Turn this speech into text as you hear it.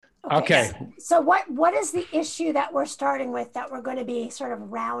Okay. So what is the issue that we're starting with that we're going to be sort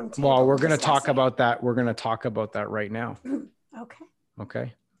of round table? Well, we're going to talk about that. We're going to talk about that right now. Okay.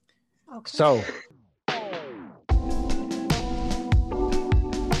 Okay. Okay. So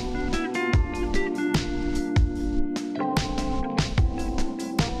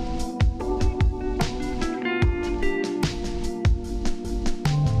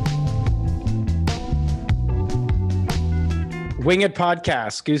Wing It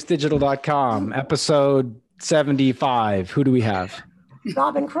Podcast, goosedigital.com, episode 75. Who do we have?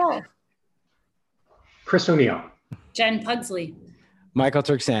 Robin Kroll. Chris O'Neill. Jen Pugsley. Michael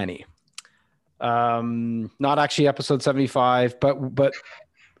Turksani. Not actually episode 75, but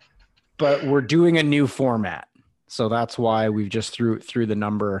we're doing a new format. So that's why we've just threw the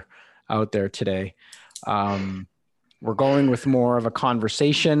number out there today. We're going with more of a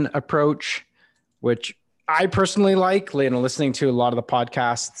conversation approach, which I personally like. Listening to a lot of the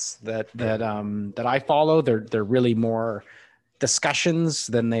podcasts that I follow, they're really more discussions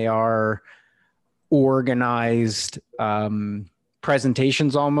than they are organized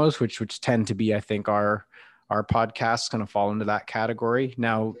presentations almost, which tend to be, I think, our podcasts kind of fall into that category.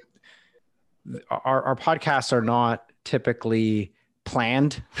 Now, our podcasts are not typically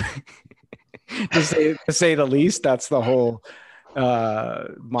planned, to say the least. That's the whole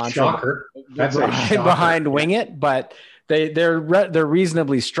mantra behind Wing It, but they're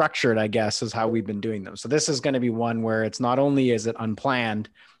reasonably structured, I guess, is how we've been doing them. So this is going to be one where it's not only is it unplanned,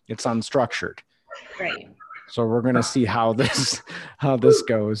 it's unstructured. Right. So we're going to see how this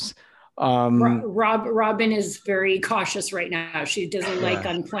goes. Robin is very cautious right now. She doesn't like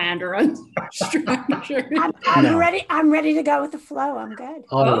unplanned or unstructured. I'm ready to go with the flow. I'm good.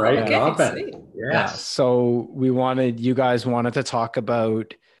 All right. Okay, Robin. Yes. So you guys wanted to talk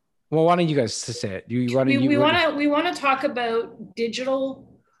about, well, why don't you guys say it? We want to talk about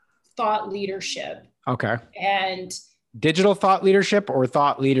digital thought leadership. Okay. And digital thought leadership or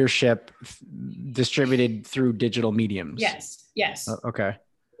thought leadership distributed through digital mediums? Yes. Okay.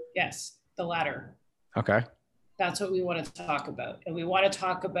 Yes, the latter. Okay. That's what we want to talk about. And we want to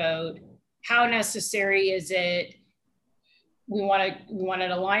talk about how necessary is it. We want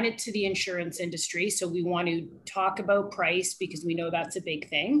to align it to the insurance industry. So we want to talk about price because we know that's a big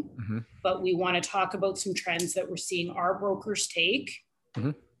thing. Mm-hmm. But we want to talk about some trends that we're seeing our brokers take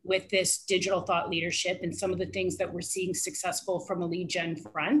with this digital thought leadership and some of the things that we're seeing successful from a lead gen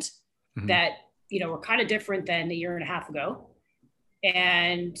front that, were kind of different than a year and a half ago.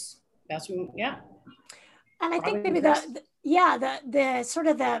 And that's what, And I think maybe the sort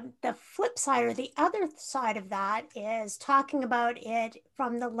of the flip side or the other side of that is talking about it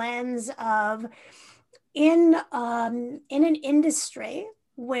from the lens of in an industry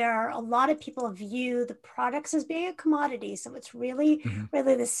where a lot of people view the products as being a commodity. So it's really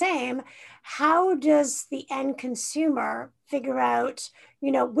the same. How does the end consumer figure out,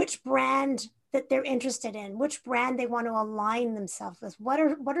 which brand that they're interested in, which brand they want to align themselves with? What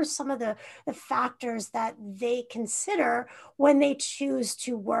are some of the factors that they consider when they choose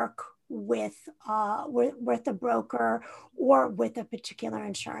to work with a broker or with a particular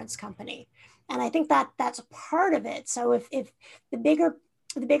insurance company? And I think that's part of it. So if the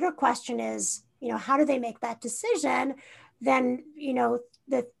bigger question is, how do they make that decision? Then,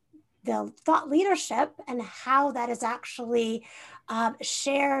 the thought leadership and how that is actually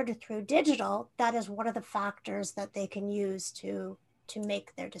shared through digital, that is one of the factors that they can use to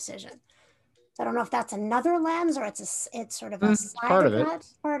make their decision. So I don't know if that's another lens or it's sort of a side part of it. that.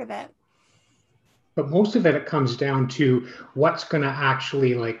 Part of it. But most of it comes down to what's going to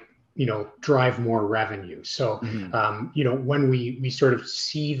actually drive more revenue. So, when we sort of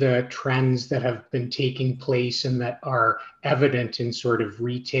see the trends that have been taking place and that are evident in sort of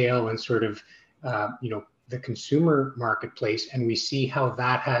retail and sort of, the consumer marketplace, and we see how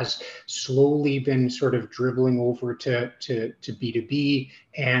that has slowly been sort of dribbling over to B2B.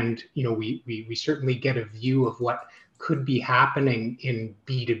 And, we certainly get a view of what could be happening in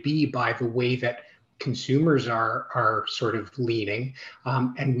B2B by the way that consumers are sort of leaning,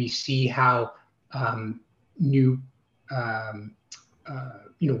 and we see how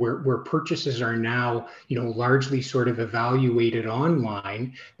where purchases are now largely sort of evaluated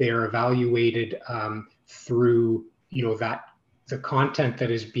online. They are evaluated through the content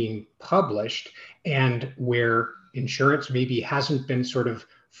that is being published, and where insurance maybe hasn't been sort of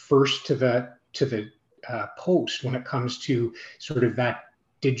first to the post when it comes to sort of that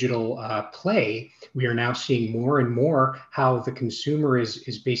digital play. We are now seeing more and more how the consumer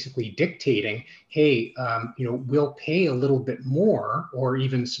is basically dictating, hey, we'll pay a little bit more or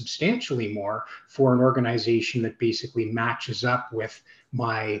even substantially more for an organization that basically matches up with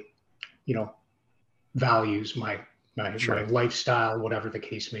my values, my Sure. lifestyle, whatever the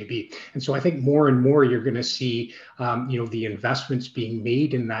case may be. And so I think more and more you're going to see, the investments being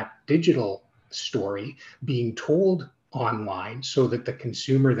made in that digital story being told online, so that the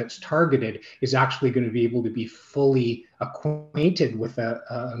consumer that's targeted is actually going to be able to be fully acquainted with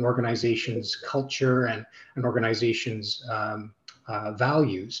an organization's culture and an organization's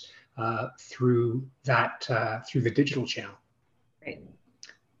values through the digital channel. Right.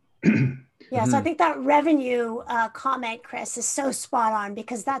 Yes, I think that revenue comment, Chris, is so spot on,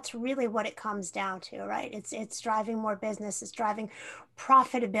 because that's really what it comes down to, right? It's driving more business, it's driving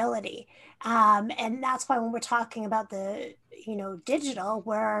profitability, and that's why when we're talking about the digital,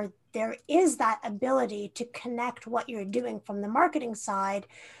 where there is that ability to connect what you're doing from the marketing side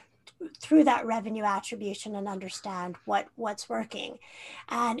through that revenue attribution and understand what's working.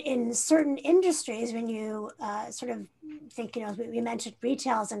 And in certain industries, when you sort of think, we mentioned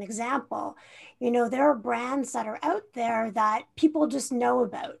retail as an example, there are brands that are out there that people just know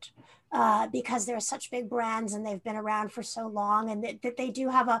about because they're such big brands and they've been around for so long, and that they do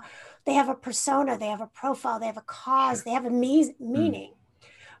have a persona, they have a profile, they have a cause, they have a meaning.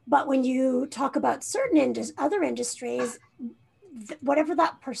 But when you talk about certain other industries, whatever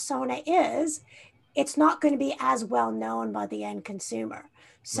that persona is, it's not going to be as well known by the end consumer.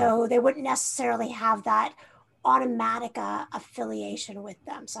 So they wouldn't necessarily have that automatic affiliation with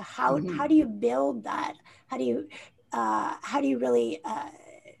them. So how do you build that? How do you really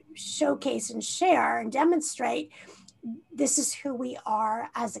showcase and share and demonstrate this is who we are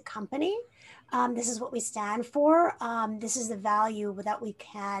as a company? This is what we stand for. This is the value that we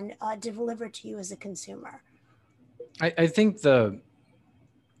can deliver to you as a consumer. I think that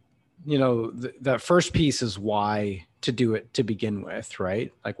first piece is why to do it to begin with,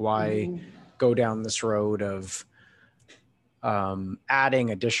 right? Like why go down this road of adding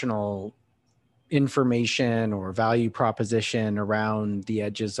additional information or value proposition around the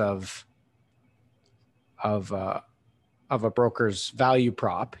edges of a broker's value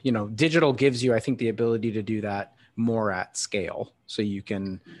prop. Digital gives you, I think, the ability to do that more at scale, so you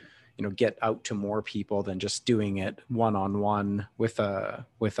can get out to more people than just doing it one-on-one with a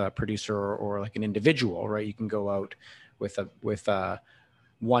producer or like an individual, right? You can go out with a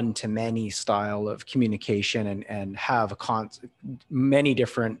one-to-many style of communication and have many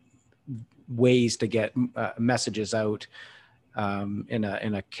different ways to get messages out in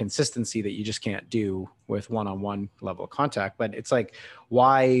a consistency that you just can't do with one-on-one level of contact. But it's like,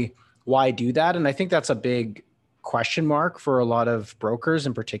 why do that? And I think that's a big question mark for a lot of brokers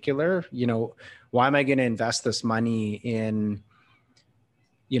in particular. Why am I going to invest this money in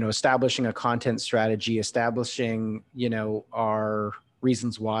establishing a content strategy, establishing our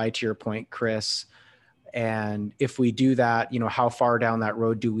reasons why, to your point, Chris? And if we do that, how far down that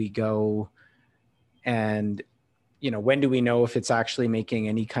road do we go? And when do we know if it's actually making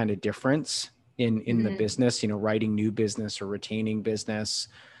any kind of difference in the business, writing new business or retaining business?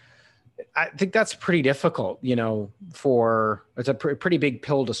 I think that's pretty difficult, it's a pretty big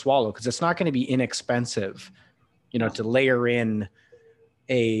pill to swallow, because it's not going to be inexpensive, to layer in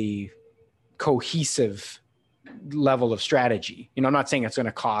a cohesive level of strategy. I'm not saying it's going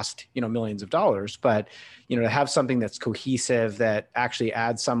to cost, millions of dollars, but, to have something that's cohesive, that actually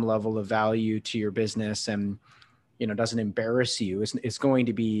adds some level of value to your business and, doesn't embarrass you, it's going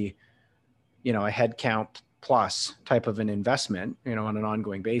to be, a headcount plus type of an investment, on an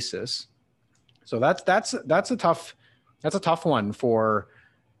ongoing basis. So that's a tough one for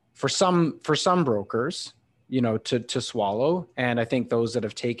some brokers, to swallow. And I think those that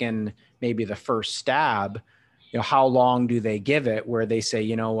have taken maybe the first stab, how long do they give it where they say,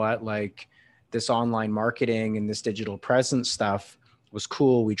 like this online marketing and this digital presence stuff was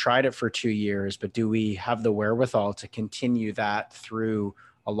cool. We tried it for 2 years, but do we have the wherewithal to continue that through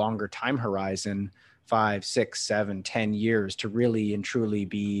a longer time horizon, 5, 6, 7, 10 years, to really and truly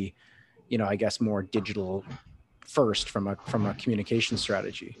be, I guess, more digital first from a communication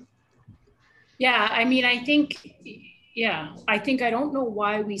strategy? Yeah. I mean, I think I don't know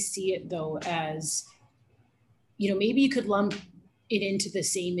why we see it though, as, maybe you could lump it into the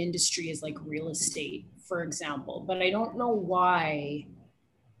same industry as like real estate, for example, but I don't know why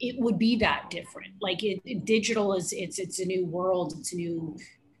it would be that different. Like digital it's a new world. It's a new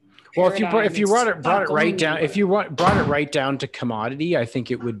Well, if you brought it right down, if you brought it right down to commodity, I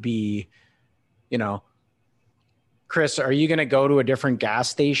think it would be, Chris, are you going to go to a different gas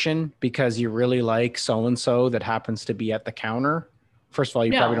station because you really like so-and-so that happens to be at the counter? First of all,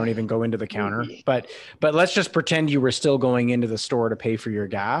 you probably don't even go into the counter, but let's just pretend you were still going into the store to pay for your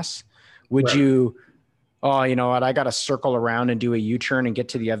gas. Would you oh, you know what, I got to circle around and do a U-turn and get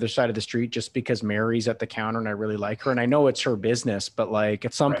to the other side of the street just because Mary's at the counter and I really like her. And I know it's her business, but like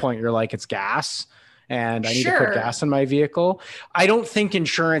at some point you're like, it's gas and I need to put gas in my vehicle. I don't think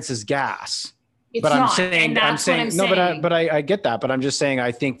insurance is gas. It's but not, I'm saying, but I get that, but I'm just saying,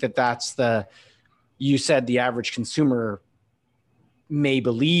 I think that's you said the average consumer may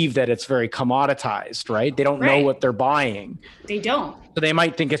believe that it's very commoditized, right? They don't know what they're buying. They don't. So they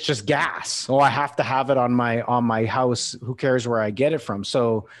might think it's just gas. Oh, I have to have it on my house. Who cares where I get it from?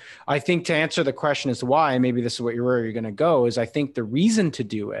 So I think to answer the question as to why, maybe this is where you're going to go, is I think the reason to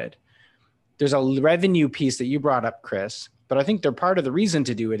do it, there's a revenue piece that you brought up, Chris, but I think they're part of the reason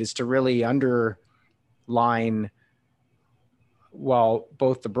to do it is to really underline, well,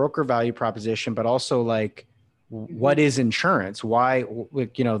 both the broker value proposition, but also like, what is insurance? Why,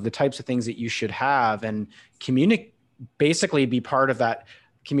 you know, the types of things that you should have and basically be part of that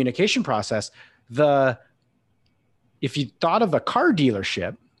communication process. If you thought of a car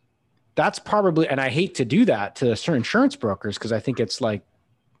dealership, that's probably, and I hate to do that to certain insurance brokers because I think it's like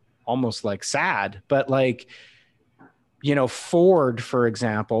almost like sad, but like, you know, Ford, for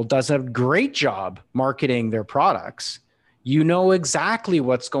example, does a great job marketing their products. You know exactly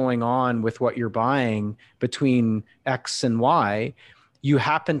what's going on with what you're buying between X and Y. You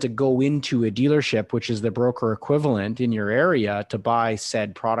happen to go into a dealership, which is the broker equivalent in your area, to buy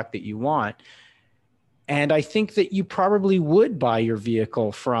said product that you want. And I think that you probably would buy your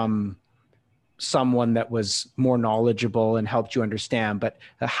vehicle from someone that was more knowledgeable and helped you understand. But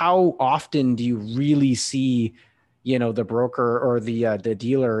how often do you really see, you know, the broker or the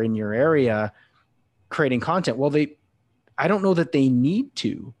dealer in your area creating content? Well, I don't know that they need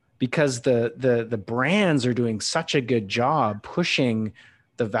to, because the brands are doing such a good job pushing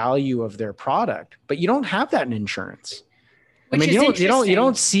the value of their product, but you don't have that in insurance. Which you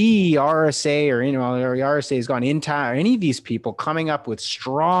don't see RSA or, you know, or RSA has gone into or any of these people coming up with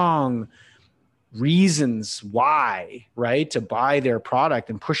strong reasons why, right, to buy their product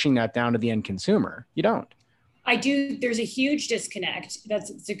and pushing that down to the end consumer. You don't. I do. There's a huge disconnect.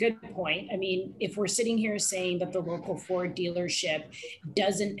 It's a good point. I mean, if we're sitting here saying that the local Ford dealership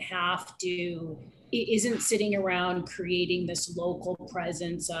isn't sitting around creating this local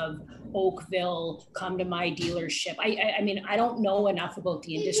presence of Oakville, come to my dealership. I mean, I don't know enough about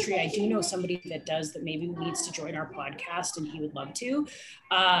the industry. I do know somebody that does, that maybe needs to join our podcast and he would love to.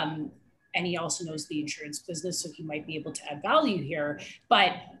 And he also knows the insurance business, so he might be able to add value here.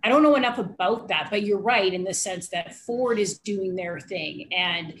 But I don't know enough about that. But you're right in the sense that Ford is doing their thing,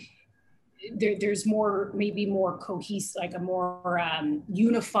 and there's maybe more cohesive, like a more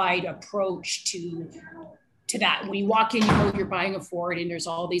unified approach to that. When you walk in, you know you're buying a Ford, and there's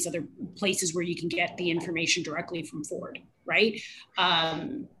all these other places where you can get the information directly from Ford, right? I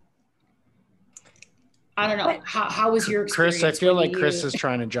don't know. How was your experience? Chris, I feel like Chris is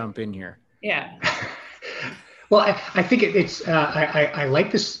trying to jump in here. Yeah. Well, I think I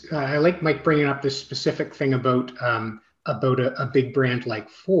like this. I like Mike bringing up this specific thing about a big brand like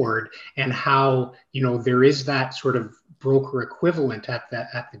Ford, and how, you know, there is that sort of broker equivalent at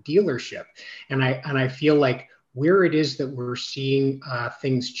the dealership. And I feel like where it is that we're seeing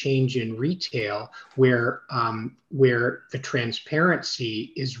things change in retail, where the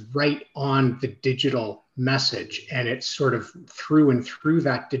transparency is right on the digital message, and it's sort of through and through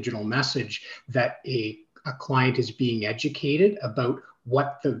that digital message that a client is being educated about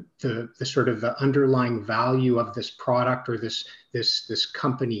what the sort of the underlying value of this product or this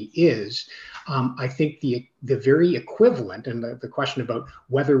company is. I think the very equivalent, and the question about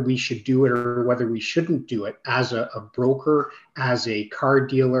whether we should do it or whether we shouldn't do it as a broker, as a car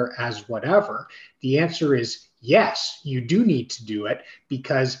dealer, as whatever, the answer is yes, you do need to do it,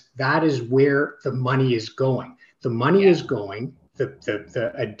 because that is where the money is going. The money is going.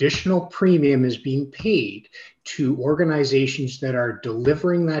 The additional premium is being paid to organizations that are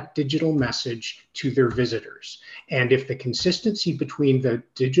delivering that digital message to their visitors. And if the consistency between the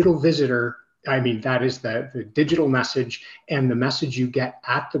digital visitor, that is the digital message, and the message you get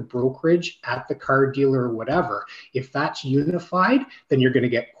at the brokerage, at the car dealer, or whatever, if that's unified, then you're going to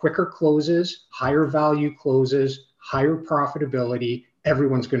get quicker closes, higher value closes, higher profitability.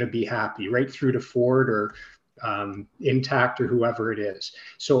 Everyone's going to be happy, right through to Ford or Intact or whoever it is.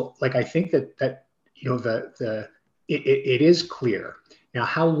 So, like, I think that you know, it is clear. Now,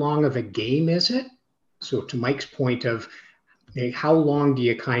 how long of a game is it? So, to Mike's point of how long do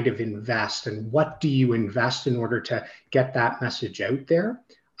you kind of invest, and what do you invest in order to get that message out there?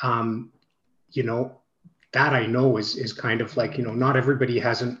 You know, that I know is kind of like, you know, not everybody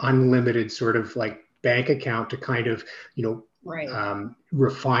has an unlimited sort of like bank account to kind of, you know, Right.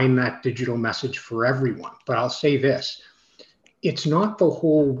 refine that digital message for everyone. But I'll say this, it's not the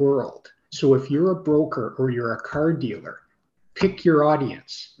whole world. So if you're a broker or you're a car dealer, pick your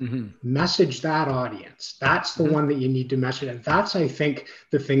audience, message that audience. That's the one that you need to message. And that's, I think,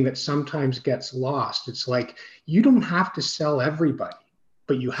 the thing that sometimes gets lost. It's like, you don't have to sell everybody,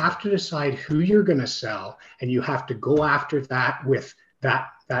 but you have to decide who you're going to sell, and you have to go after that with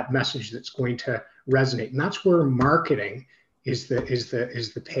that message that's going to resonate. And that's where marketing is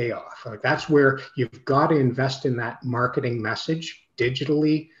the payoff. Like, that's where you've got to invest in that marketing message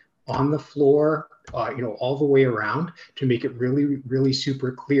digitally, on the floor, all the way around, to make it really, really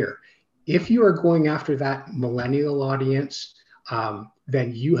super clear. If you are going after that millennial audience,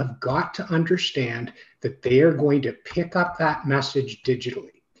 then you have got to understand that they are going to pick up that message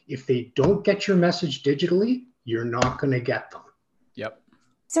digitally. If they don't get your message digitally, you're not going to get them. Yep.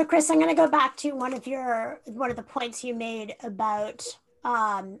 So Chris, I'm going to go back to one of the points you made about,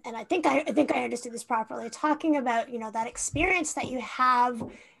 and I think I understood this properly, talking about, that experience that you have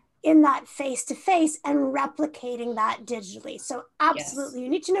in that face-to-face and replicating that digitally. So absolutely, yes. You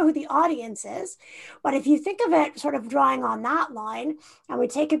need to know who the audience is. But if you think of it sort of drawing on that line, and we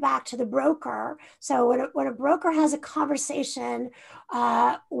take it back to the broker. So when a broker has a conversation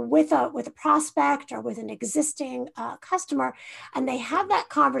with a prospect or with an existing customer, and they have that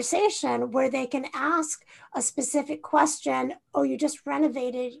conversation where they can ask a specific question, oh, you just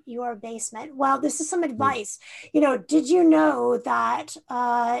renovated your basement. Well, this is some advice. Did you know that,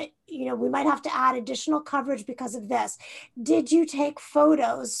 we might have to add additional coverage because of this? Did you take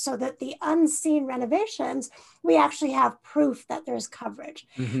photos so that the unseen renovations, we actually have proof that there's coverage?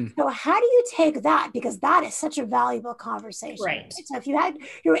 So how do you take that? Because that is such a valuable conversation. Right. So if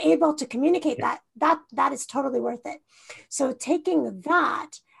you're able to communicate that is totally worth it. So taking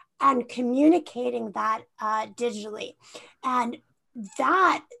that and communicating that digitally, and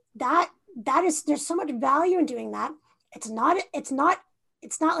there's so much value in doing that. It's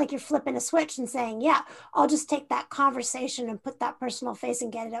not like you're flipping a switch and saying, yeah, I'll just take that conversation and put that personal face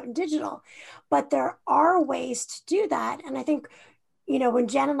and get it out in digital. But there are ways to do that. And I think, when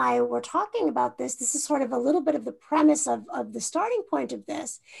Jen and I were talking about this is sort of a little bit of the premise of the starting point of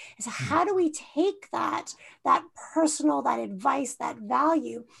this, is how do we take that personal, that advice, that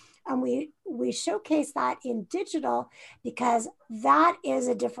value, and we showcase that in digital, because that is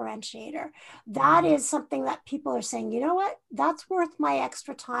a differentiator. That is something that people are saying, you know what, that's worth my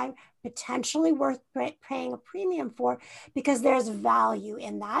extra time, potentially worth paying a premium for, because there's value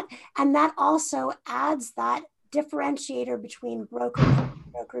in that. And that also adds that differentiator between broker A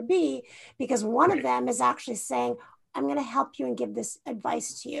and broker B, because one of them is actually saying, I'm going to help you and give this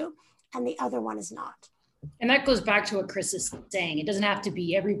advice to you, and the other one is not. And that goes back to what Chris is saying. It doesn't have to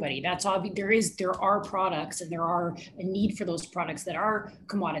be everybody. That's obvious. There are products, and there are a need for those products that are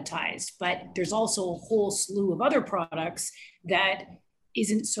commoditized, but there's also a whole slew of other products that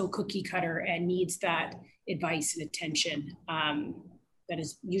isn't so cookie cutter and needs that advice and attention that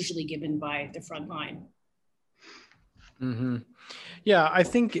is usually given by the front line. Yeah, I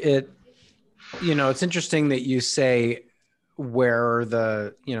think it's interesting that you say where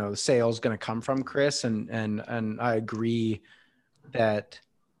the sale is going to come from, Chris, and I agree that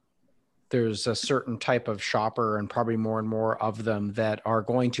there's a certain type of shopper, and probably more and more of them, that are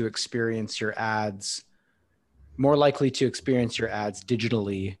going to experience your ads, more likely to experience your ads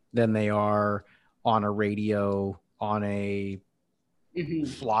digitally than they are on a radio, on a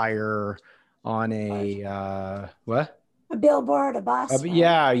flyer, on a what? A billboard, a bus. Right?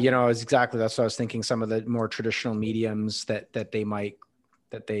 Yeah, it's exactly, that's what I was thinking. Some of the more traditional mediums that they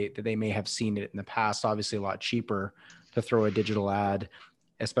may have seen it in the past. Obviously, a lot cheaper to throw a digital ad,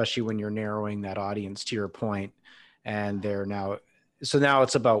 especially when you're narrowing that audience, to your point. And now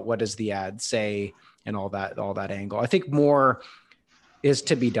it's about, what does the ad say, and all that angle. I think more is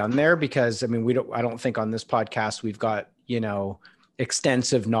to be done there, because I don't think on this podcast we've got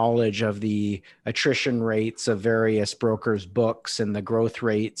extensive knowledge of the attrition rates of various brokers' books and the growth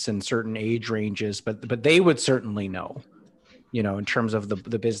rates and certain age ranges, but they would certainly know, in terms of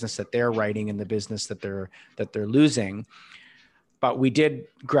the business that they're writing and the business that they're losing. But we did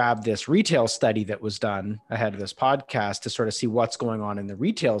grab this retail study that was done ahead of this podcast to sort of see what's going on in the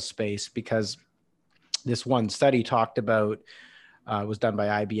retail space, because this one study talked about was done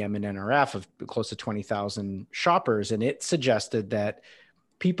by IBM and NRF of close to 20,000 shoppers. And it suggested that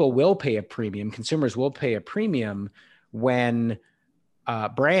people will pay a premium, consumers will pay a premium when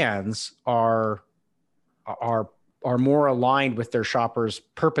brands are are more aligned with their shoppers'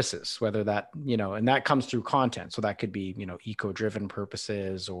 purposes, whether that, you know, and that comes through content. So that could be, you know, eco-driven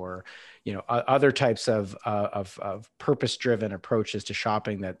purposes, or, you know, other types of purpose-driven approaches to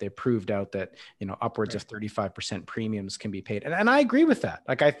shopping that they proved out that, you know, upwards of 35% premiums can be paid. And I agree with that.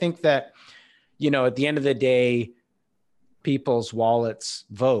 Like, I think that, you know, at the end of the day, people's wallets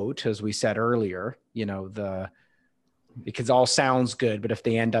vote, as we said earlier, you know, because all sounds good, but if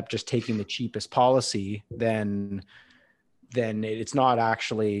they end up just taking the cheapest policy, then it's not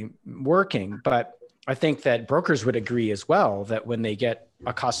actually working. But I think that brokers would agree as well, that when they get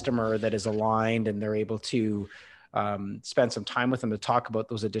a customer that is aligned and they're able to spend some time with them to talk about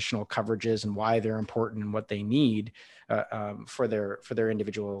those additional coverages and why they're important and what they need for their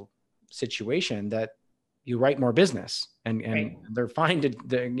individual situation, that you write more business, and Right. they're fine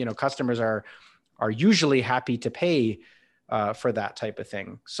to, you know, customers are usually happy to pay for that type of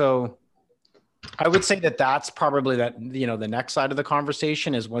thing. So I would say that that's probably that, you know, the next side of the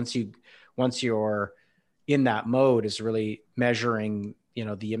conversation is once you're in that mode, is really measuring, you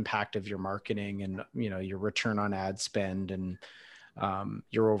know, the impact of your marketing and, you know, your return on ad spend and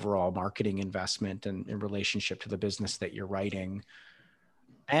your overall marketing investment and in relationship to the business that you're writing.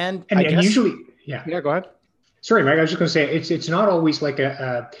 And I guess, usually, yeah, go ahead. Sorry, Mike. I was just going to say it's not always like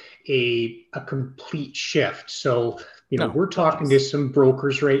a complete shift. So, you know, we're talking to some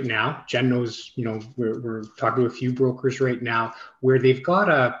brokers right now. Jen knows, you know, we're talking to a few brokers right now where they've got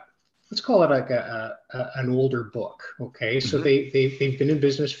let's call it like an older book. Okay, so they've been in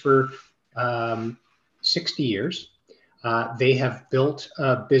business for 60 years. They have built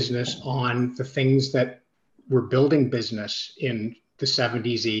a business on the things that were building business in the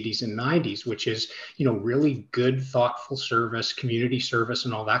 70s, 80s, and 90s, which is, you know, really good, thoughtful service, community service,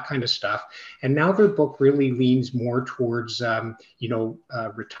 and all that kind of stuff. And now their book really leans more towards, you know,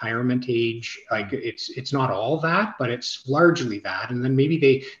 retirement age. Like it's not all that, but it's largely that. And then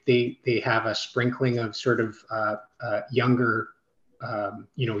maybe they have a sprinkling of sort of younger,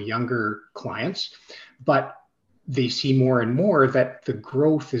 you know, younger clients, but they see more and more that the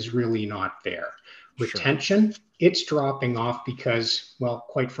growth is really not there. Retention, it's dropping off because, well,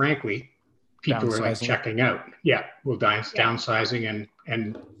 quite frankly, people are like checking out. Yeah, well, downsizing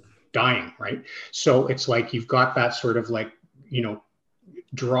and dying, right? So it's like you've got that sort of like, you know,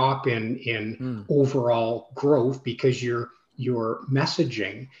 drop in overall growth because your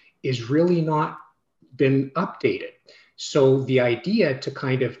messaging is really not been updated. So the idea to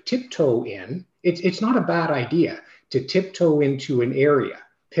kind of tiptoe in, it's not a bad idea to tiptoe into an area,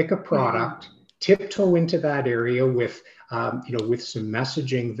 pick a product, tiptoe into that area with, you know, with some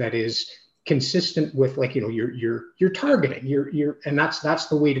messaging that is consistent with, like, you know, you're targeting, and that's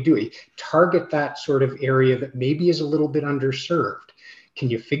the way to do it. Target that sort of area that maybe is a little bit underserved.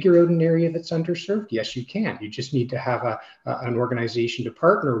 Can you figure out an area that's underserved? Yes, you can. You just need to have an organization to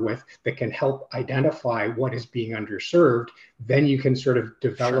partner with that can help identify what is being underserved. Then you can sort of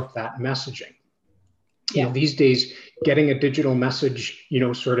develop that messaging. You know, these days, getting a digital message, you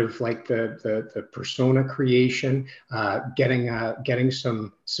know, sort of like the persona creation, getting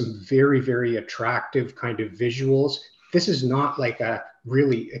some very, very attractive kind of visuals. This is not like a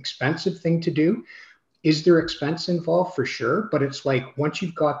really expensive thing to do. Is there expense involved? For sure. But it's like once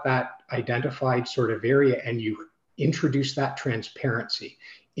you've got that identified sort of area and you introduce that transparency,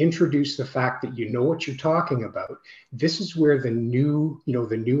 introduce the fact that you know what you're talking about, this is where the new, you know,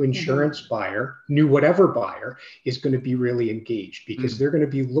 the new insurance buyer, new whatever buyer, is going to be really engaged, because they're going to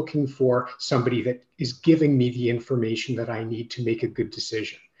be looking for somebody that is giving me the information that I need to make a good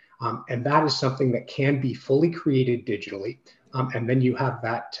decision. And that is something that can be fully created digitally. And then you have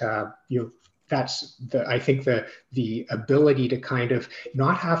that, you know, that's I think the ability to kind of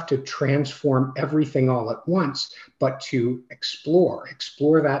not have to transform everything all at once, but to explore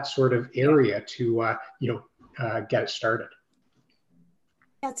that sort of area to, you know, get it started.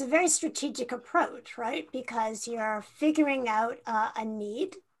 It's a very strategic approach, right? Because you're figuring out a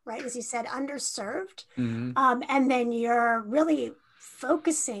need, right? As you said, underserved. And then you're really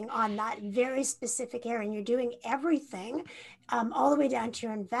focusing on that very specific area, and you're doing everything all the way down to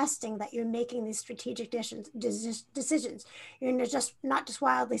your investing, that you're making these strategic decisions. You're not just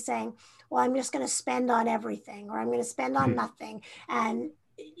wildly saying, well, I'm just going to spend on everything, or I'm going to spend on nothing. And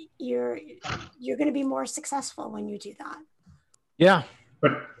you're going to be more successful when you do that. Yeah.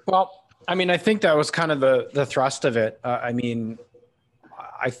 Well, I mean, I think that was kind of the thrust of it. I mean,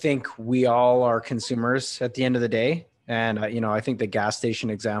 I think we all are consumers at the end of the day. And, you know, I think the gas station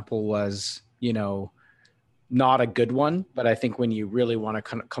example was, you know, not a good one, but I think when you really want to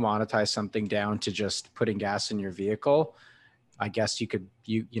commoditize something down to just putting gas in your vehicle, I guess you could,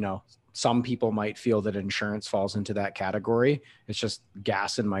 you know, some people might feel that insurance falls into that category. It's just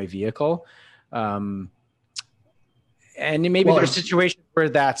gas in my vehicle. And maybe there's situations where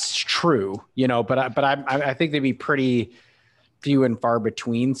that's true, but I think they'd be pretty few and far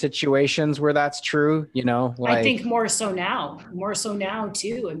between situations where that's true, I think more so now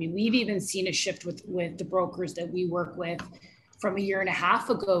too. I mean, we've even seen a shift with the brokers that we work with from a year and a half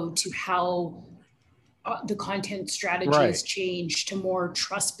ago to how the content strategy has changed to more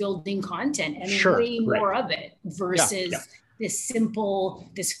trust building content and way more of it versus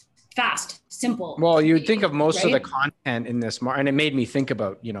this fast, simple. Well, you'd think of most of the content in this, and it made me think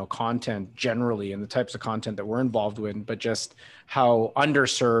about, content generally and the types of content that we're involved with, but just how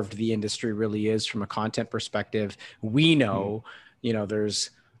underserved the industry really is from a content perspective. We know, there's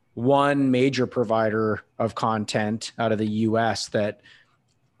one major provider of content out of the US that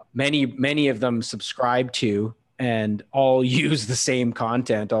many of them subscribe to and all use the same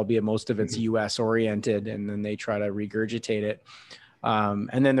content, albeit most of it's US oriented, and then they try to regurgitate it.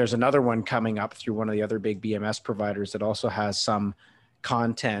 And then there's another one coming up through one of the other big BMS providers that also has some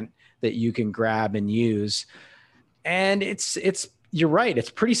content that you can grab and use. And you're right. It's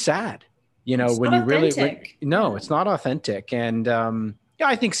pretty sad, it's when not you authentic. it's not authentic. And,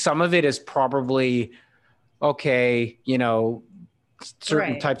 I think some of it is probably okay.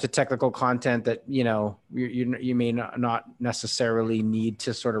 Certain types of technical content that, you may not necessarily need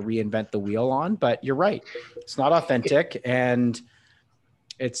to sort of reinvent the wheel on, but you're right. It's not authentic. And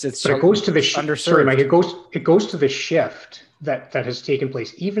it goes to the sorry, Mike. It goes to the shift that has taken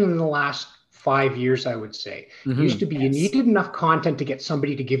place, even in the last 5 years. I would say it used to be you needed enough content to get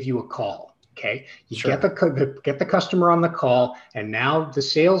somebody to give you a call. Okay, you get the customer on the call, and now the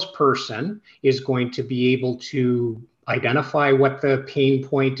salesperson is going to be able to identify what the pain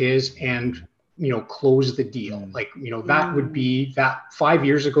point is and close the deal. That would be that 5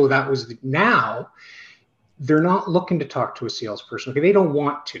 years ago. That was now. They're not looking to talk to a salesperson. Okay, they don't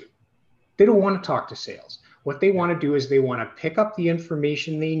want to. They don't want to talk to sales. What they want to do is they want to pick up the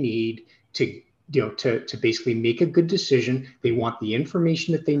information they need to basically make a good decision. They want the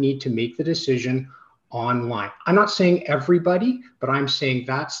information that they need to make the decision online. I'm not saying everybody, but I'm saying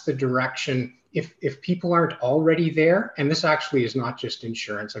that's the direction. If people aren't already there, and this actually is not just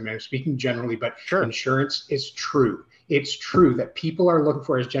insurance. I mean, I'm speaking generally, but insurance is true. It's true that people are looking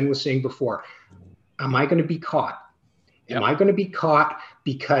for, as Jen was saying before, am I going to be caught? Am I going to be caught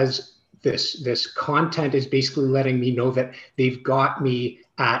because this content is basically letting me know that they've got me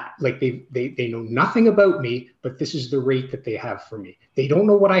at, they know nothing about me, but this is the rate that they have for me. They don't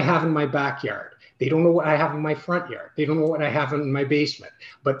know what I have in my backyard. They don't know what I have in my front yard. They don't know what I have in my basement,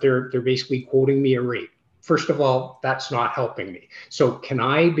 but they're basically quoting me a rate. First of all, that's not helping me. So can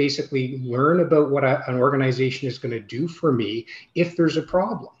I basically learn about what an organization is going to do for me if there's a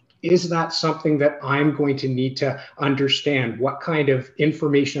problem? Is that something that I'm going to need to understand? What kind of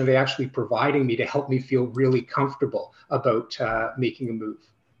information are they actually providing me to help me feel really comfortable about making a move?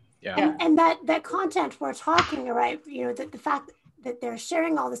 Yeah. And that content we're talking about, the fact that they're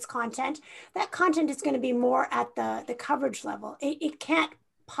sharing all this content, that content is going to be more at the coverage level. It can't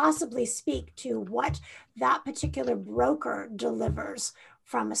possibly speak to what that particular broker delivers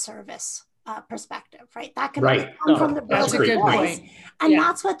from a service perspective, right? That can only come from the broker voice, and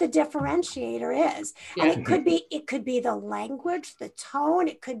that's what the differentiator is. And it could be the language, the tone.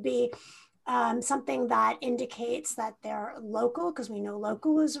 It could be something that indicates that they're local, because we know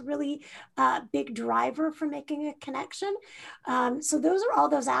local is a really big driver for making a connection. So those are all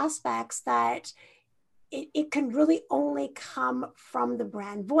those aspects that it can really only come from the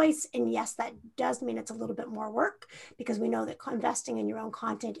brand voice. And yes, that does mean it's a little bit more work, because we know that investing in your own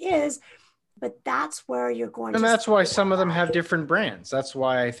content is, but that's where you're going. And that's why some of them have different brands. That's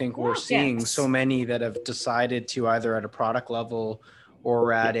why I think we're seeing so many that have decided to either at a product level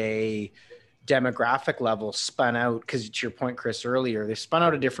or at a demographic level spun out, because to your point, Chris, earlier, they spun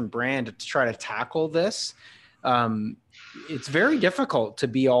out a different brand to try to tackle this. It's very difficult to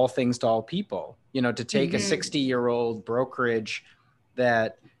be all things to all people, to take a 60-year-old brokerage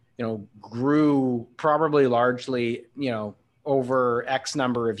that, grew probably largely, over X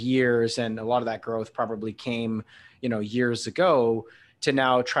number of years. And a lot of that growth probably came, years ago, to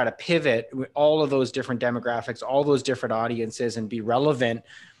now try to pivot all of those different demographics, all those different audiences, and be relevant,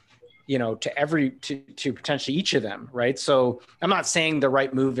 to potentially each of them. Right. So I'm not saying the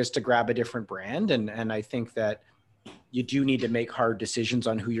right move is to grab a different brand. And I think that you do need to make hard decisions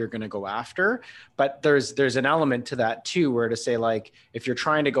on who you're going to go after. But there's an element to that too, where to say, like, if you're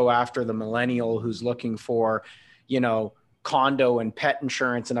trying to go after the millennial who's looking for, condo and pet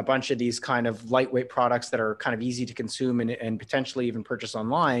insurance and a bunch of these kind of lightweight products that are kind of easy to consume and potentially even purchase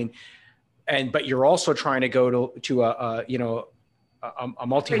online, but you're also trying to go to a you know, a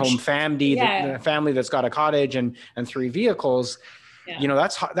multi-home family, a family that's got a cottage and 3 vehicles, you know,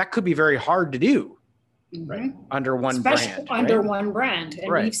 that could be very hard to do. Right. Under one Especially brand. Under one brand.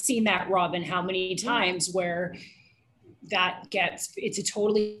 And we've seen that, Robin, how many times where it's a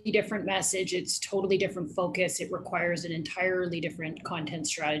totally different message. It's totally different focus. It requires an entirely different content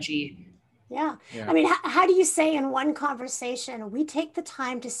strategy. Yeah. I mean, how do you say in one conversation, we take the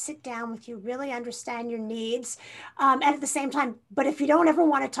time to sit down with you, really understand your needs, and at the same time, but if you don't ever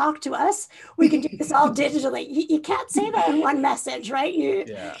want to talk to us, we can do this all digitally. You can't say that in one message, right? You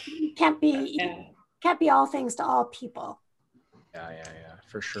can't be can't be all things to all people. Yeah,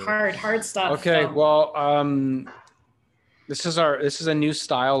 for sure. Hard stuff. Okay, well, this is a new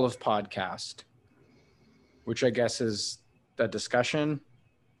style of podcast, which I guess is a discussion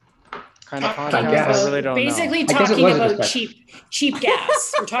kind of podcast. I really don't basically know. Talking about cheap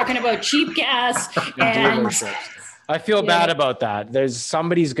gas. We're talking about cheap gas and I feel bad about that.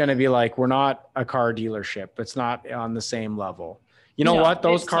 Somebody's going to be like, we're not a car dealership. It's not on the same level. You know what?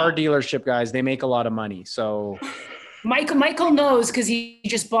 Those car dealership guys, they make a lot of money. So Michael knows because he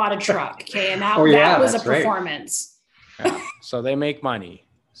just bought a truck. Okay. And that was a performance. Right. Yeah. So they make money.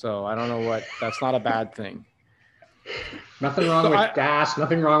 So I don't know that's not a bad thing. Nothing wrong with gas.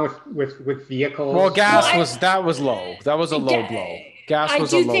 Nothing wrong with vehicles. Well, that was low. That was a low blow. Gas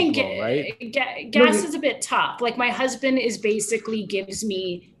was a low blow, right? Gas is a bit tough. Like my husband basically gives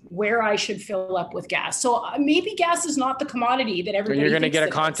me where I should fill up with gas. So maybe gas is not the commodity that everybody. So you're going to get a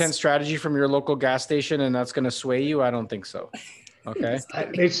content strategy from your local gas station, and that's going to sway you. I don't think so. Okay.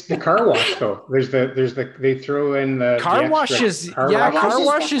 It's the car wash though. They throw in the car washes. Car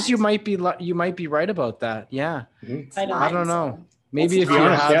washes. You might be right about that. Yeah. Mm-hmm. I don't know. Maybe if you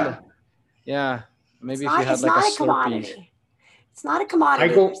had, maybe if you had like a Slurpee. It's not a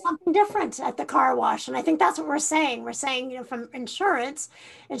commodity. There's something different at the car wash. And I think that's what we're saying. We're saying, you know, from insurance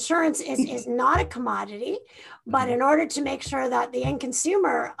is not a commodity, but in order to make sure that the end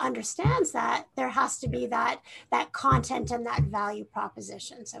consumer understands that, there has to be that content and that value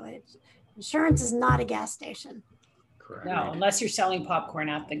proposition. So insurance is not a gas station. Correct. No, unless you're selling popcorn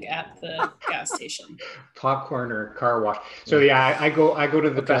at the gas station. Popcorn or car wash. So I go to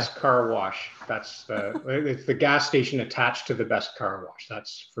the best car wash. It's the gas station attached to the best car wash.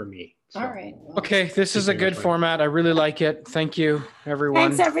 That's for me. So, all right. Okay, this is a good format. I really like it. Thank you,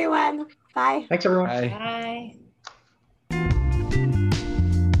 everyone. Thanks, everyone. Bye. Thanks, everyone. Bye. Bye.